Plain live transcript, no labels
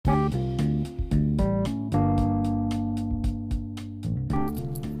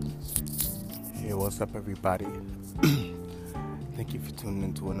what's up, everybody? Thank you for tuning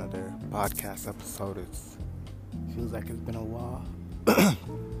into another podcast episode. It feels like it's been a while.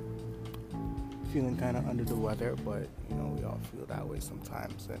 Feeling kind of under the weather, but we all feel that way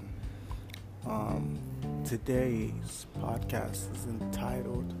sometimes. And today's podcast is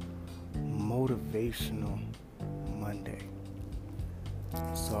entitled Motivational Monday.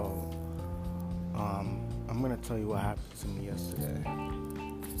 So, I'm gonna tell you what happened to me yesterday.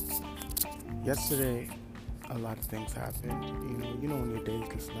 Yesterday, a lot of things happened. When your day is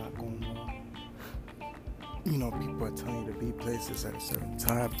just not going well. People are telling you to be places at a certain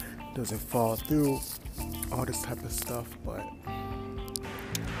time, doesn't fall through, all this type of stuff. But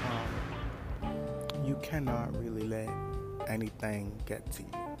you cannot really let anything get to you.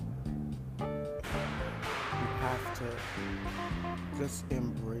 You have to just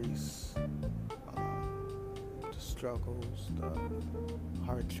embrace the struggles, the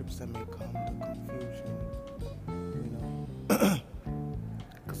hardships that may come, the confusion,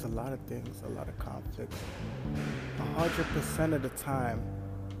 because a lot of things, a lot of conflicts, 100% of the time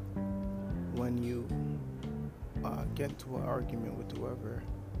when you get into an argument with whoever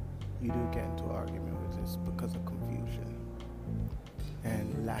you do get into an argument with, is because of confusion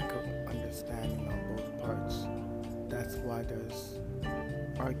and lack of understanding on both parts. That's why there's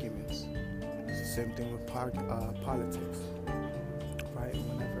arguments. It's the same thing with politics, right?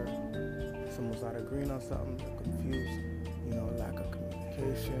 Whenever someone's not agreeing on something, they're confused, lack of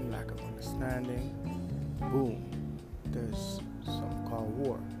communication, lack of understanding, boom, there's something called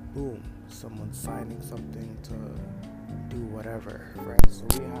war. Boom, someone's signing something to do whatever, right? So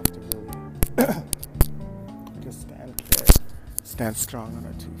we have to really just stand strong on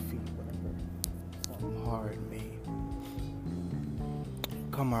our 2 feet, whatever something hard may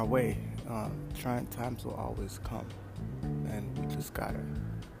come our way. Trying times will always come, and we just gotta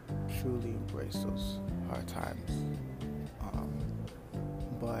truly embrace those hard times.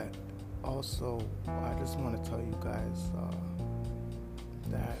 But also, I just want to tell you guys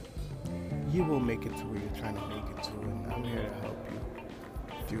that you will make it to where you're trying to make it to, and I'm here to help you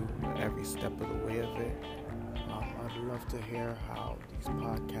through every step of the way of it. I'd love to hear how these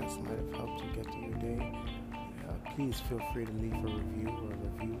podcasts might have helped you get through your day. Please feel free to leave a review or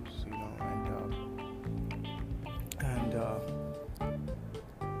reviews, and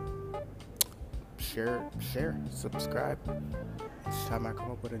share, subscribe. Each time I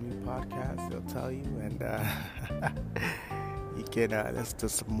come up with a new podcast, they'll tell you, and you can listen to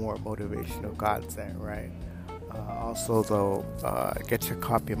some more motivational content, right? Also, though, get your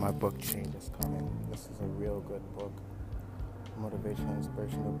copy of my book, Change is Coming. This is a real good book. Motivational,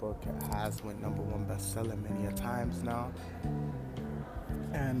 inspirational book. It has went number 1 bestseller many a times now.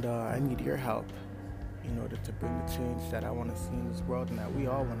 And I need your help in order to bring the change that I want to see in this world, and that we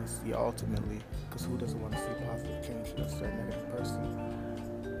all want to see ultimately, because who doesn't want to see positive change in a certain negative person?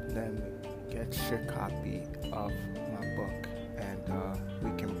 Then get your copy of my book, and we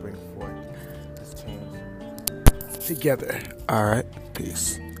can bring forth this change together. All right,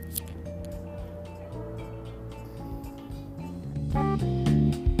 peace.